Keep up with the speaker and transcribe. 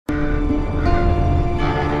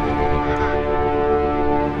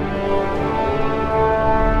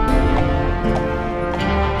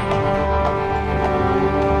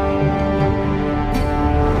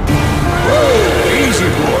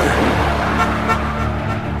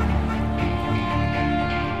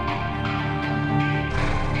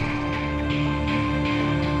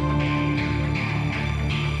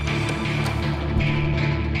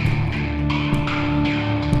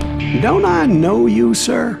I know you,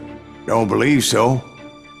 sir? Don't believe so.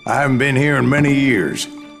 I haven't been here in many years.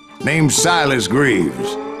 Name's Silas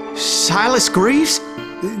Greaves. Silas Greaves?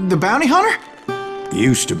 The bounty hunter?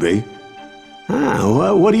 Used to be.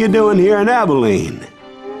 Ah, what are you doing here in Abilene?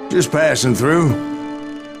 Just passing through.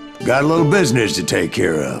 Got a little business to take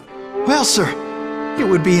care of. Well, sir, it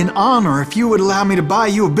would be an honor if you would allow me to buy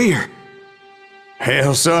you a beer.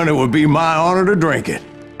 Hell, son, it would be my honor to drink it.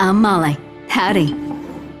 I'm Molly. Howdy.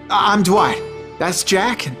 I'm Dwight. That's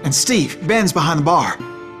Jack and Steve. Ben's behind the bar.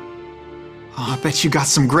 Oh, I bet you got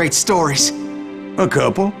some great stories. A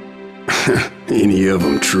couple. Any of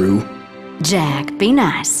them true? Jack, be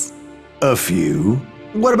nice. A few.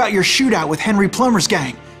 What about your shootout with Henry Plummer's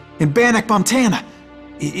gang in Bannock, Montana?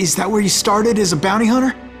 Is that where you started as a bounty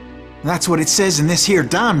hunter? That's what it says in this here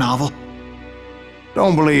dime novel.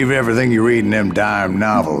 Don't believe everything you read in them dime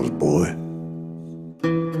novels, boy.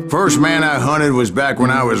 First man I hunted was back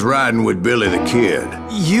when I was riding with Billy the Kid.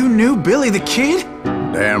 You knew Billy the Kid?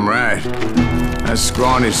 Damn right. That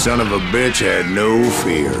scrawny son of a bitch had no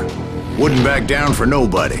fear. Wouldn't back down for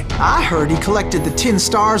nobody. I heard he collected the 10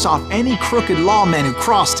 stars off any crooked lawmen who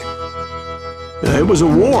crossed him. It was a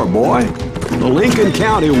war, boy. The Lincoln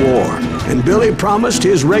County War. And Billy promised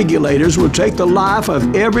his regulators would take the life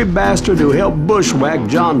of every bastard who helped bushwhack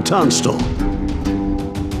John Tunstall.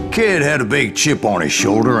 Kid had a big chip on his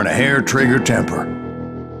shoulder and a hair-trigger temper.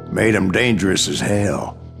 Made him dangerous as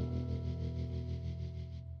hell.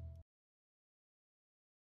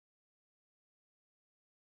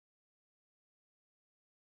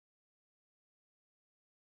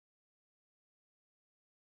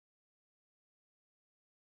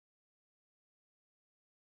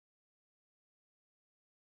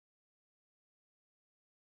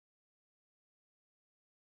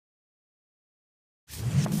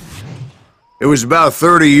 It was about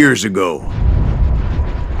 30 years ago.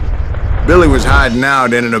 Billy was hiding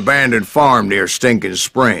out in an abandoned farm near Stinking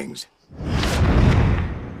Springs.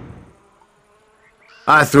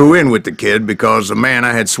 I threw in with the kid because the man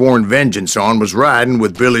I had sworn vengeance on was riding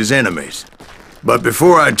with Billy's enemies. But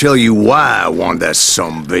before I tell you why I want that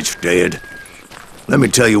sumbitch dead, let me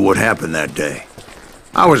tell you what happened that day.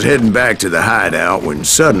 I was heading back to the hideout when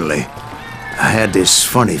suddenly I had this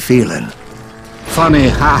funny feeling. Funny,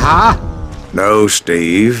 ha-ha? No,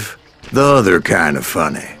 Steve. The other kind of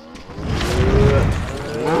funny.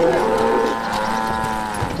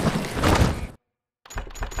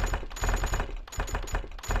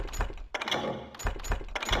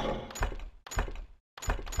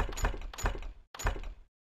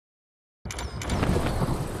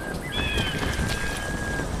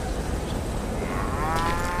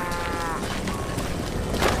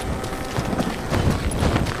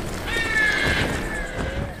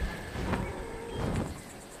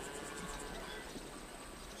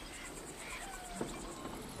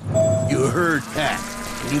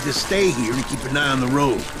 You need to stay here and keep an eye on the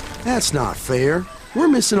road. That's not fair. We're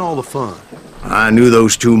missing all the fun. I knew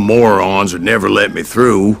those two morons would never let me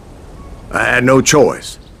through. I had no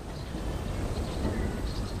choice.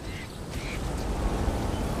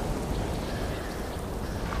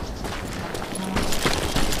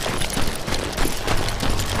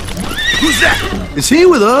 Who's that? Is he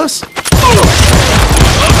with us? Okay,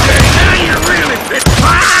 now you're really fit.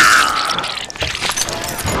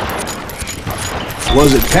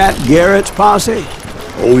 Was it Pat Garrett's posse?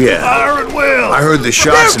 Oh, yeah. Fire at will. I heard the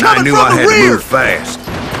shots and I knew I had to move fast.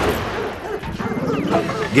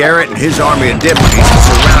 Garrett and his army of deputies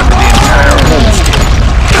surrounded the entire homestead.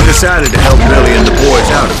 I decided to help Billy and the boys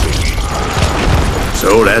out of it.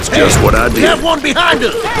 So that's just what I We did. have one behind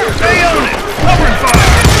us. Stay on it. Covering fire.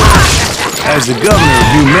 As the governor of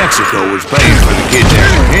New Mexico was paying for the kid's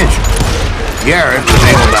apprehension, Garrett was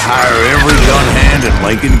able to hire every gun hand in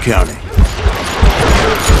Lincoln County.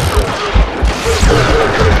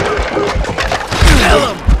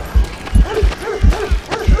 Kill him.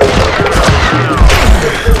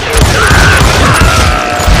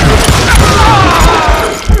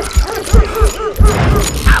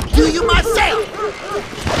 I'll do you myself.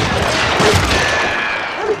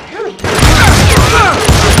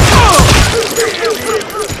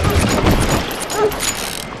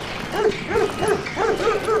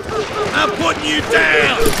 I'm putting you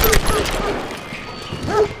down.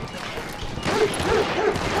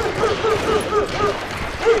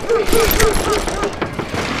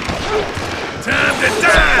 Time to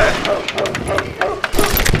die!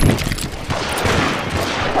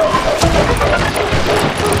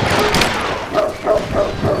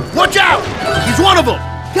 Watch out! He's one of them!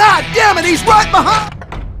 God damn it, he's right behind!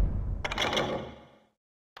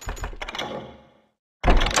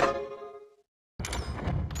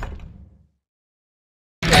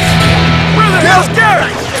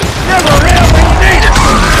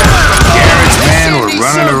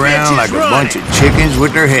 like a bunch of chickens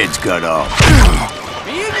with their heads cut off.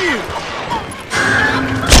 Me and you.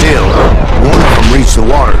 Still, one of them reached the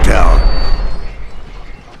water tower.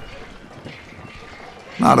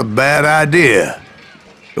 Not a bad idea.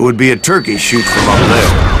 It would be a turkey shoot from up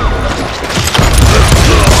there.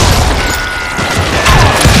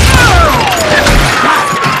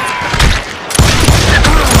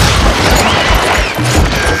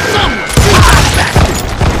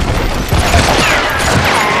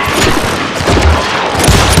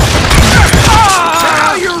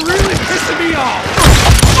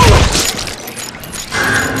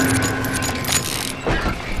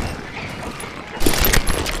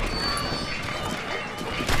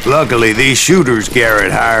 Luckily, these shooters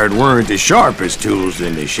Garrett hired weren't as sharp as tools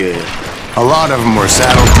in the shed. A lot of them were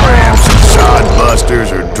saddle tramps, sod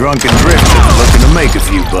busters, or drunken drifters looking to make a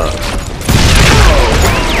few bucks.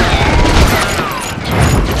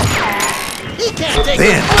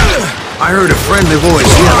 Then, I heard a friendly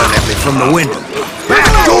voice yelling at me from the window.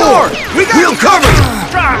 Back door! We'll cover you!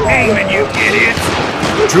 Stop aiming, you idiot!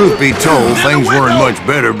 Truth be told, things weren't much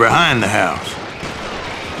better behind the house.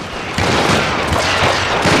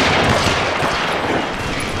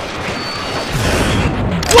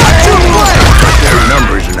 Their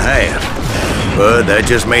numbers in half, but that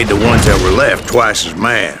just made the ones that were left twice as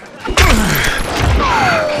mad.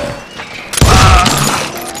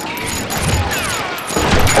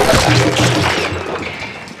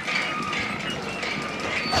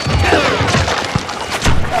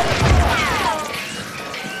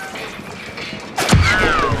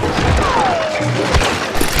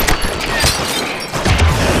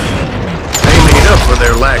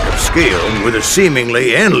 Their lack of skill with a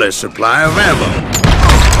seemingly endless supply of ammo.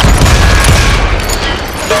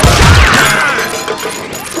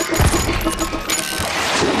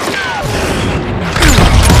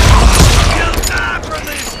 You'll die for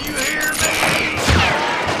this, you hear me?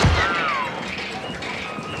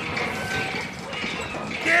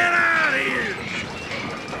 Get out of here!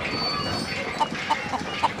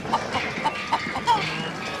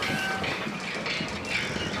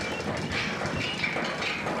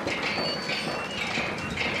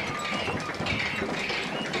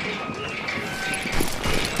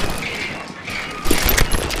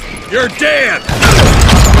 You're dead!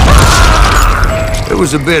 It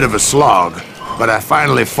was a bit of a slog, but I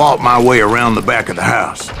finally fought my way around the back of the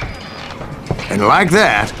house. And like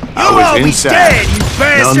that, I was inside, dead, you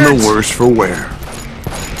bastards! none the worse for wear.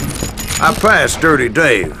 I passed Dirty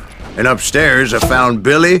Dave, and upstairs I found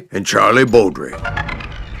Billy and Charlie Beaudry.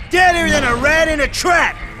 Deader than a rat in a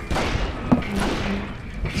trap!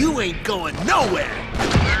 You ain't going nowhere!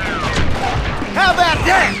 How about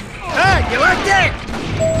that? Huh? You like that?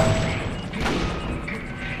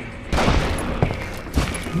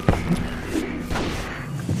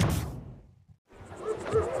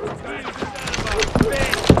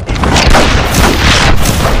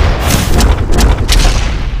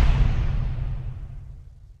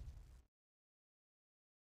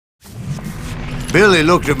 Billy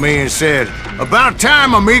looked at me and said, "About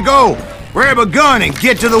time, amigo! Grab a gun and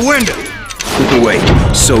get to the window!" Wait,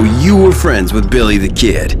 so you were friends with Billy the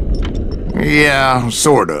Kid? Yeah,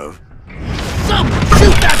 sort of.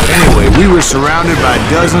 Anyway, we were surrounded by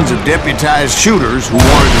dozens of deputized shooters who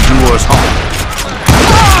wanted to do us harm.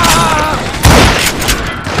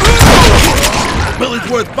 Billy's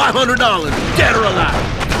worth $500, dead or alive.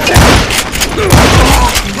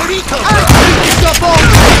 Where'd he come from?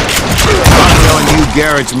 I'm telling you,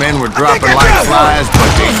 Garrett's men were dropping like flies,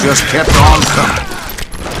 but they just kept on coming.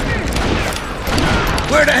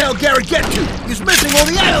 Where the hell Garrett get to? He's missing all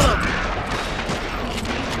the ammo.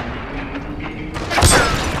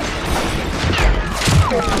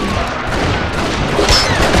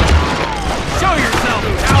 Show yourself,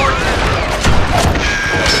 coward!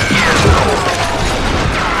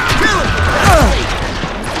 Kill him!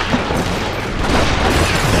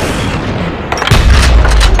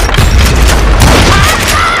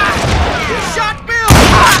 Shot Bill!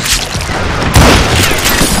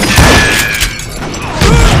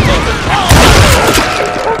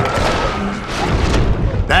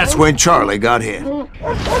 That's when Charlie got hit.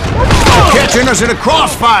 "They're catching us in a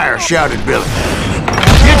crossfire!" shouted Billy.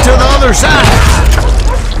 "Get to the other side!"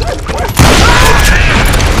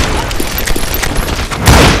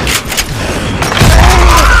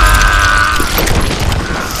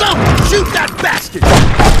 Someone shoot that bastard!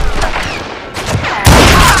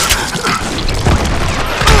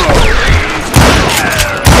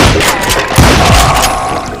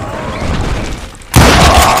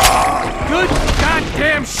 Good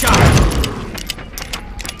goddamn shot!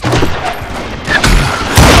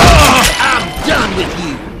 I'm done with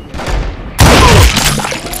you!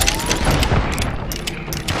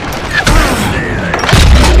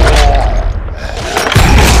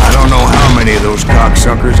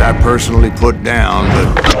 cocksuckers I personally put down,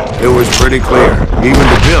 but it was pretty clear, even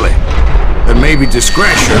to Billy, that maybe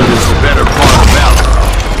discretion is the better part of valor.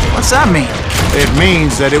 What's that mean? It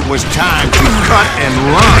means that it was time to cut and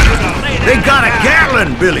run. They got a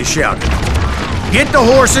Gatling, Billy shouted. Get the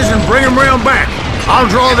horses and bring them round back. I'll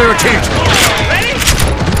draw their attention.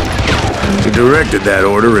 He directed that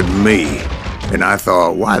order at me, and I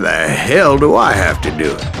thought, why the hell do I have to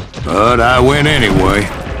do it? But I went anyway.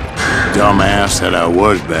 Dumbass that I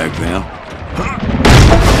was back then.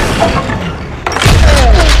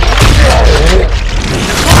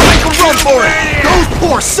 Make a run for it! Those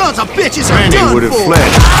poor sons of bitches are Randy done would have for!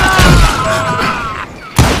 fled.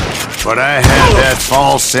 But I had that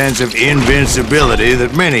false sense of invincibility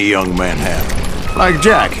that many young men have. Like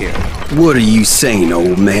Jack here. What are you saying,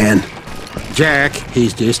 old man? Jack,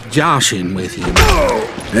 he's just joshing with you.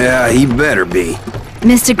 Yeah, he better be.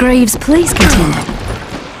 Mr. Greaves, please continue.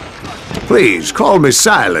 Please, call me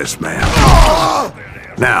Silas, ma'am.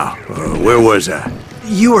 Now, where was I?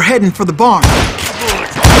 You were heading for the barn.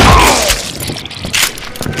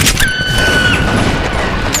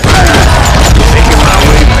 Making my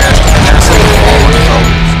way past the castle of fallen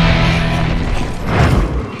foes.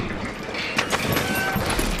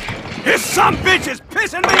 This sumbitch is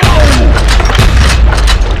pissing me off!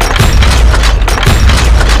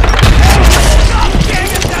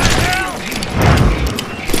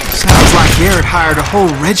 Sounds like Garrett hired a whole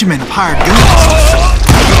regiment of hired guns.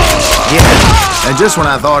 Yeah, and just when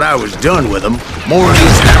I thought I was done with them, more of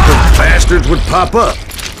these active bastards would pop up.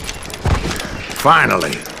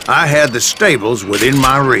 Finally, I had the stables within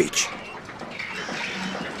my reach.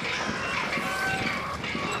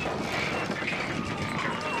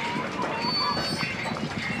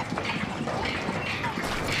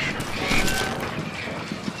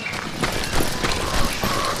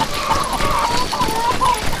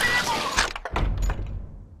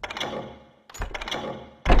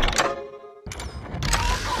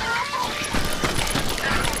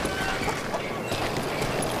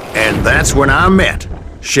 And that's when I met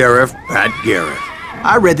Sheriff Pat Garrett.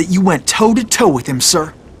 I read that you went toe-to-toe with him,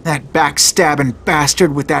 sir. That backstabbing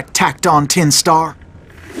bastard with that tacked-on tin star.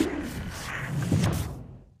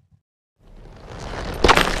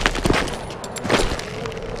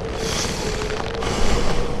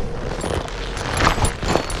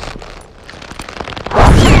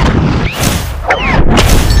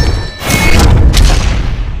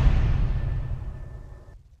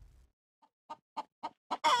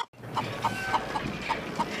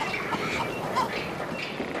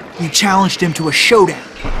 You challenged him to a showdown.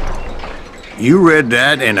 You read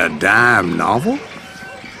that in a dime novel?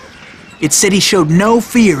 It said he showed no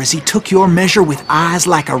fear as he took your measure with eyes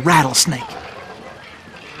like a rattlesnake.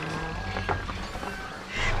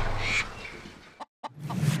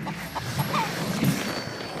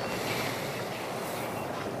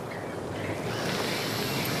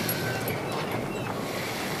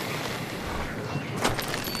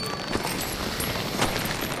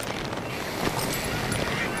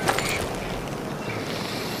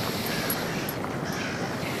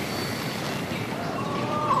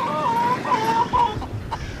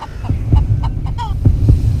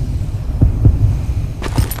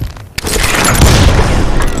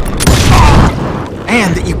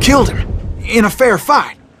 And that you killed him in a fair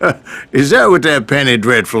fight. Is that what that penny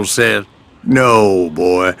dreadful said? No,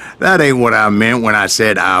 boy. That ain't what I meant when I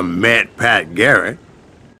said I met Pat Garrett.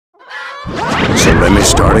 So let me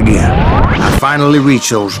start again. I finally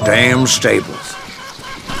reached those damn stables.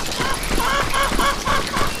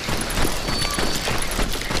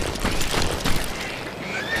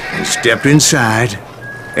 And stepped inside,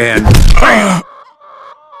 and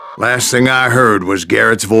last thing I heard was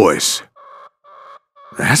Garrett's voice.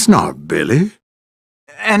 That's not Billy.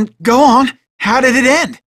 And go on, how did it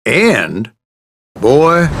end? And,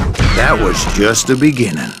 boy, that was just the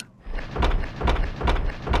beginning.